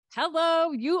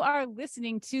Hello, you are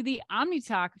listening to the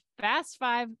OmniTalk Fast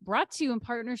Five, brought to you in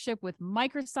partnership with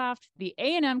Microsoft, the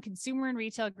A&M Consumer and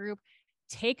Retail Group,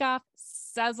 Takeoff,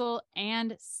 Sezzle,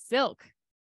 and Silk.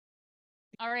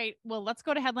 All right, well, let's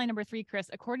go to headline number 3, Chris.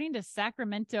 According to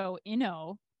Sacramento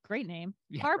Inno, great name,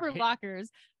 Harbor Lockers,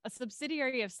 a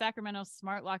subsidiary of Sacramento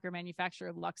smart locker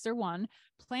manufacturer Luxor One,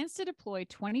 plans to deploy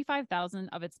 25,000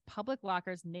 of its public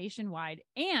lockers nationwide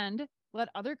and let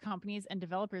other companies and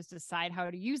developers decide how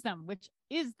to use them, which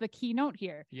is the keynote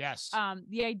here. Yes.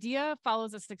 The idea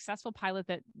follows a successful pilot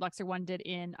that Luxor One did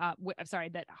in,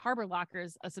 that Harbor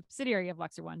Lockers, a subsidiary of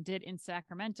Luxor One, did in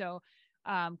Sacramento,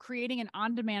 creating an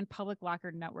on-demand public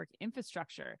locker network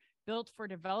infrastructure built for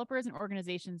developers and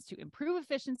organizations to improve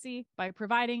efficiency by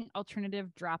providing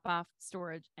alternative drop-off,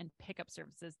 storage, and pickup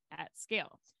services at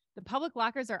scale. The public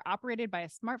lockers are operated by a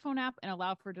smartphone app and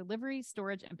allow for delivery,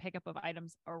 storage, and pickup of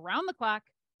items around the clock,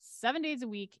 7 days a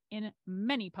week in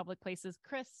many public places.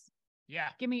 Chris,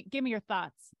 give me your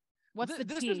thoughts. What's the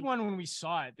This was one when we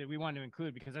saw it that we wanted to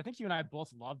include because I think you and I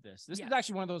both love this. This is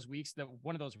actually one of those weeks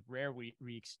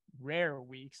rare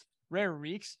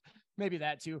weeks, maybe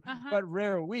that too, but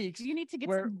rare weeks. You need to get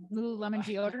some Lululemon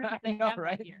deodorant. I know,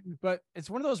 right? But it's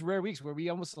one of those rare weeks where we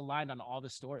almost aligned on all the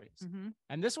stories.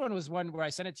 And this one was one where I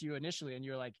sent it to you initially and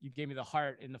you're like, you gave me the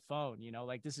heart in the phone,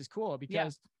 like this is cool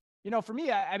because, for me,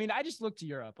 I just look to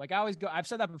Europe. Like I always go, I've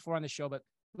said that before on the show, but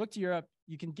look to Europe.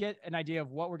 You can get an idea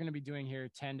of what we're going to be doing here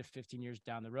 10 to 15 years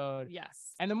down the road.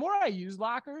 Yes. And the more I use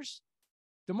lockers,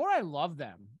 the more I love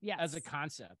them as a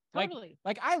concept. Totally.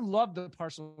 Like I love the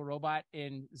parcel robot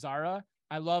in Zara.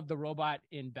 I love the robot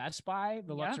in Best Buy,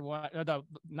 the Luxor one,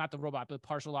 not the robot, but the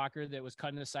parcel locker that was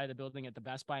cut in the side of the building at the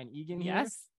Best Buy in Eagan.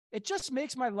 Yes. Here. It just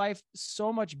makes my life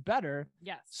so much better.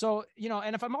 Yes. So,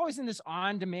 and if I'm always in this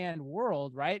on-demand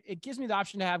world, right, it gives me the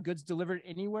option to have goods delivered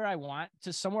anywhere I want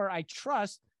to somewhere I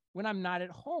trust when I'm not at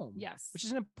home. Yes. Which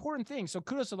is an important thing. So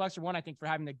kudos to Luxor One, I think, for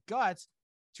having the guts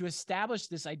to establish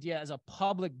this idea as a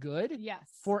public good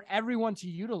for everyone to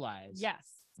utilize. Yes.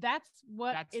 That's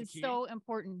is so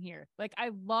important here. Like,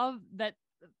 I love that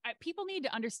people need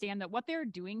to understand that what they're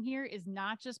doing here is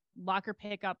not just locker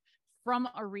pickup from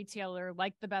a retailer,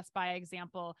 like the Best Buy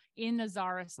example, in the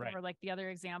Zara store, like the other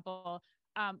example.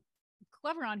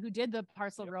 Cleveron, who did the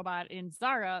parcel robot in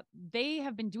Zara, they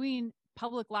have been doing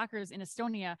public lockers in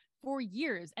Estonia for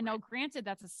years. And now granted,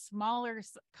 that's a smaller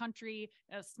country,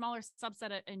 a smaller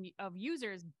subset of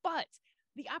users, but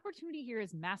the opportunity here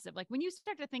is massive. Like when you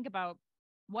start to think about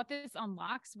what this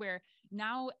unlocks, where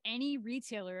now any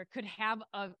retailer could have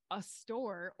a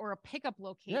store or a pickup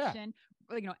location,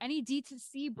 any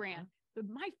D2C brand.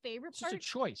 My favorite part, just a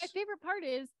choice. My favorite part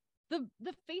is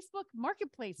the Facebook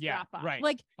marketplace drop off. Right.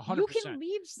 Like 100%. You can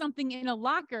leave something in a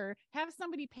locker, have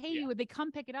somebody pay you, and they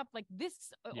come pick it up. Like this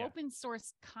open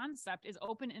source concept is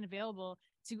open and available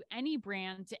to any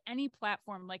brand, to any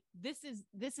platform. Like this is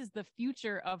the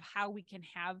future of how we can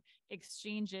have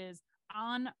exchanges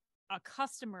on a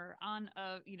customer, on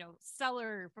a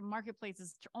seller, from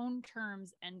marketplaces to own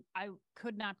terms, and I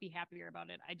could not be happier about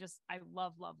it. I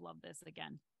love this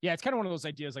again. Yeah, it's kind of one of those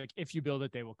ideas like if you build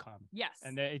it, they will come. Yes.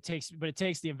 And it takes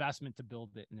the investment to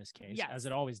build it in this case, as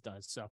it always does. So